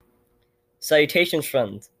Salutations,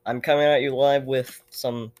 friends. I'm coming at you live with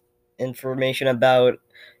some information about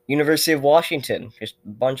University of Washington. Just a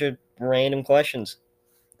bunch of random questions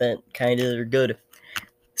that kind of are good.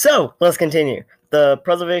 So, let's continue. So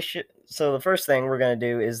the first thing we're going to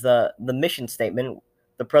do is the mission statement,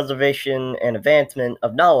 the preservation and advancement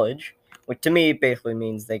of knowledge, which to me basically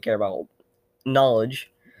means they care about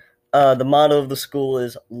knowledge. The motto of the school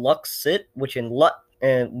is Lux Sit, which in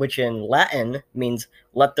Latin means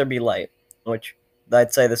 "Let there be light," which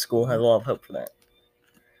I'd say the school has a lot of hope for that.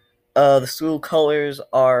 The school colors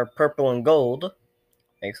are purple and gold,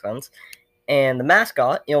 makes sense, and the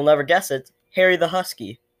mascot, you'll never guess it, Harry the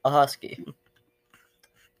Husky, a husky.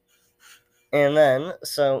 And then,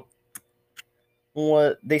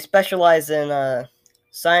 what they specialize in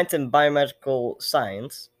science and biomedical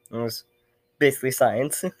science. It's basically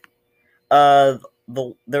science. Their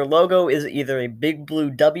logo is either a big blue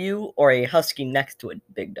W or a husky next to it,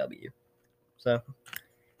 big W. So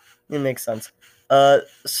it makes sense. A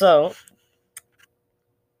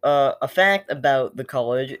fact about the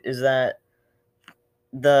college is that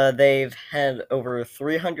they've had over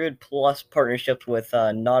 300 plus partnerships with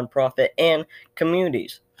nonprofit and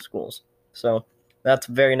communities schools. So that's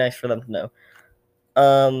very nice for them to know.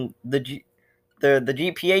 The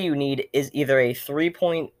GPA you need is either a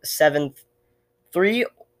 3.73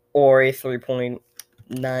 or a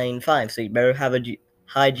 3.95. So you better have a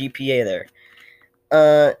high GPA there.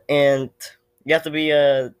 And you have to be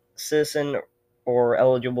a citizen or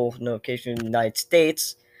eligible for notification in the United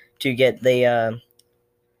States to get the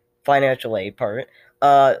financial aid part.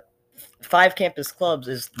 5 campus clubs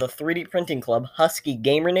is the 3D Printing Club, Husky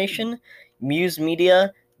Gamer Nation, Muse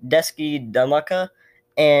Media, Desky Damaka,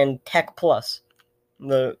 and Tech Plus.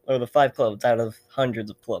 The 5 clubs out of hundreds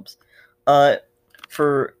of clubs.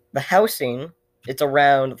 For the housing, it's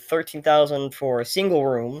around $13,000 for a single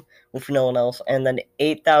room with no one else, and then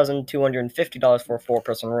 $8,250 for a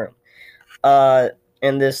 4-person room.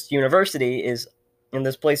 And this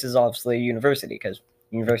place is obviously a university because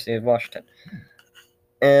University of Washington.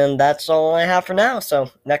 And that's all I have for now. So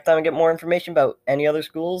next time I get more information about any other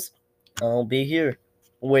schools, I'll be here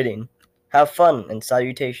waiting. Have fun and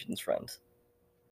salutations, friends.